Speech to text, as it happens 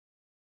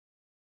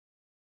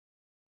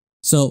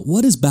So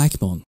what is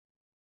Backbone?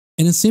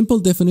 In a simple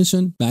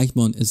definition,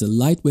 Backbone is a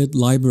lightweight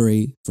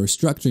library for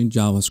structuring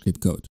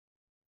JavaScript code.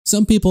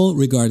 Some people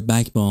regard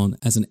Backbone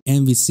as an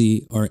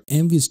MVC or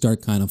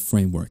MVStart kind of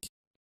framework.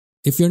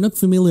 If you're not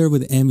familiar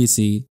with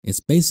MVC, it's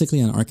basically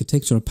an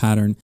architectural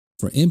pattern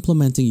for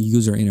implementing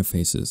user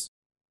interfaces.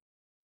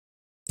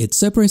 It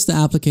separates the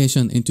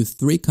application into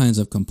three kinds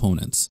of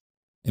components: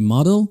 a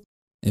model,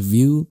 a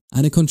view,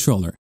 and a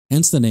controller,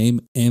 hence the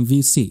name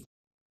MVC.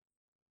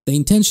 The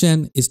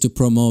intention is to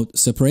promote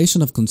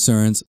separation of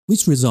concerns,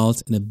 which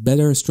results in a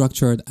better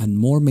structured and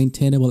more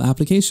maintainable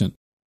application.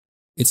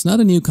 It's not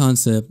a new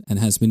concept and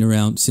has been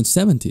around since the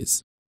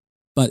 70s,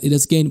 but it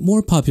has gained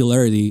more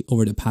popularity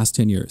over the past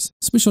 10 years,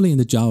 especially in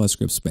the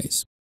JavaScript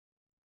space.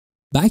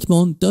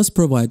 Backbone does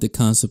provide the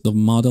concept of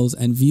models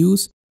and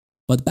views,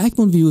 but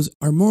Backbone views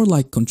are more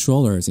like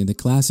controllers in the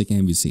classic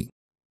MVC.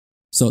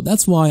 So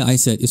that's why I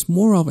said it's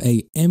more of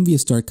a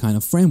MVStart kind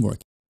of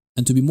framework.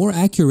 And to be more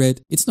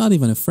accurate, it's not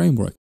even a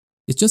framework.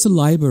 It's just a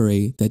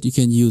library that you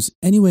can use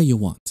any way you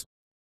want.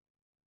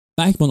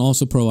 Backbone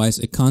also provides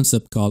a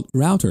concept called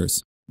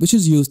routers, which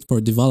is used for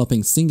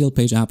developing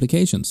single-page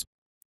applications.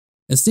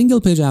 A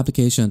single-page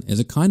application is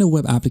a kind of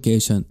web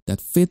application that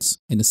fits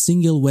in a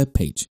single web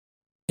page,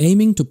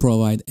 aiming to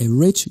provide a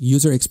rich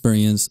user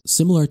experience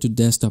similar to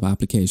desktop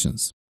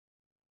applications.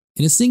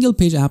 In a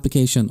single-page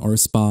application or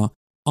SPA,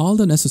 all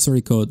the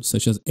necessary code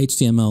such as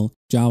HTML,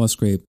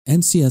 JavaScript,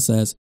 and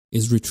CSS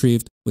is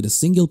retrieved with a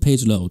single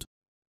page load.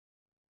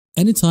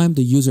 Anytime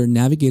the user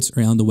navigates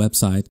around the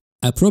website,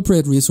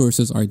 appropriate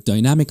resources are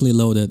dynamically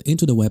loaded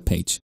into the web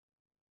page.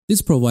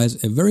 This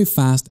provides a very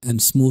fast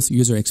and smooth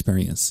user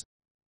experience.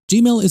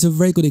 Gmail is a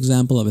very good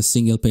example of a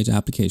single-page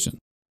application.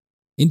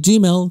 In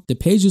Gmail, the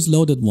page is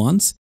loaded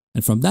once,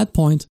 and from that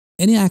point,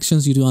 any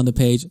actions you do on the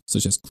page,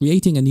 such as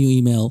creating a new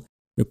email,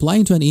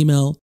 replying to an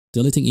email,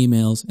 deleting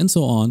emails, and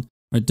so on,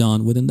 are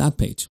done within that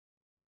page.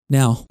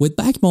 Now, with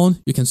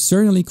Backbone, you can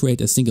certainly create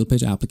a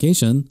single-page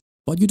application,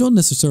 but you don't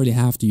necessarily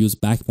have to use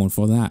Backbone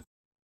for that.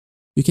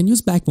 You can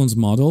use Backbone's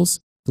models,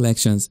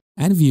 collections,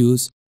 and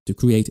views to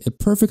create a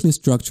perfectly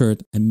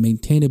structured and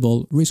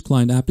maintainable rich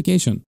client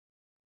application.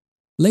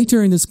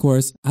 Later in this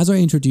course, as I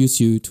introduce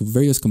you to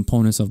various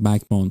components of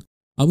Backbone,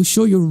 I will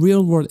show you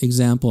real-world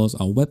examples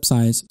of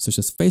websites such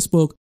as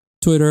Facebook,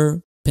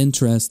 Twitter,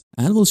 Pinterest,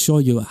 and will show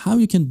you how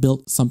you can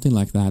build something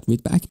like that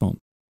with Backbone.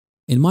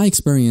 In my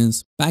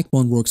experience,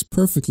 Backbone works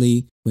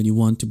perfectly when you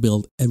want to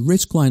build a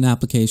rich client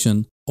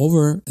application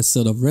over a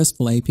set of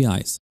RESTful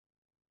APIs.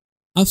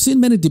 I've seen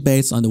many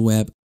debates on the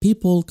web,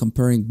 people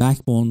comparing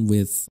Backbone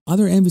with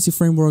other MVC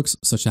frameworks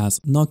such as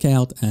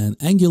Knockout and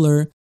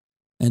Angular,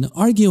 and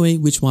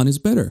arguing which one is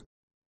better.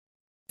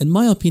 In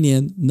my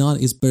opinion, none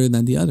is better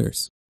than the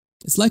others.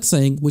 It's like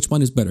saying which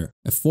one is better,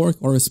 a fork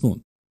or a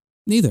spoon.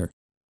 Neither.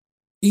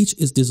 Each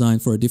is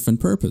designed for a different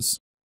purpose.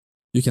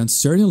 You can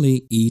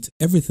certainly eat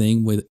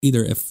everything with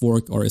either a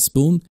fork or a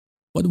spoon,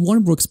 but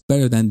one works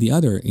better than the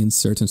other in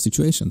certain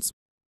situations.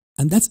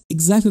 And that's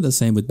exactly the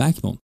same with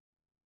Backbone.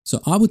 So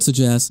I would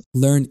suggest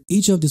learn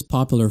each of these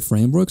popular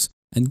frameworks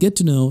and get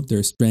to know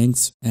their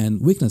strengths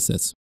and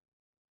weaknesses.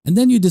 And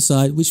then you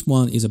decide which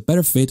one is a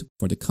better fit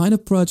for the kind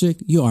of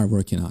project you are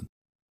working on.